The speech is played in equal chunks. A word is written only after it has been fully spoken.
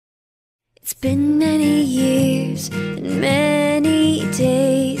It's been many years and many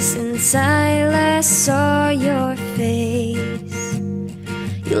days since I last saw your face.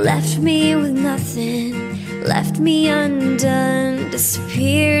 You left me with nothing, left me undone,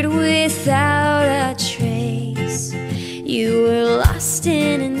 disappeared without a trace. You were lost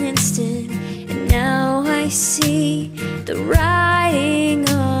in an instant, and now I see the writing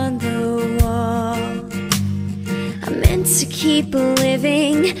on the wall. I meant to keep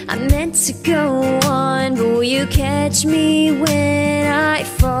living, I meant to go on, but will you catch me when I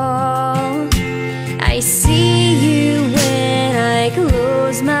fall? I see you when I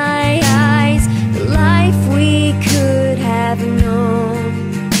close my eyes, the life we could have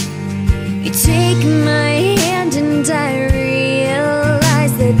known. You take me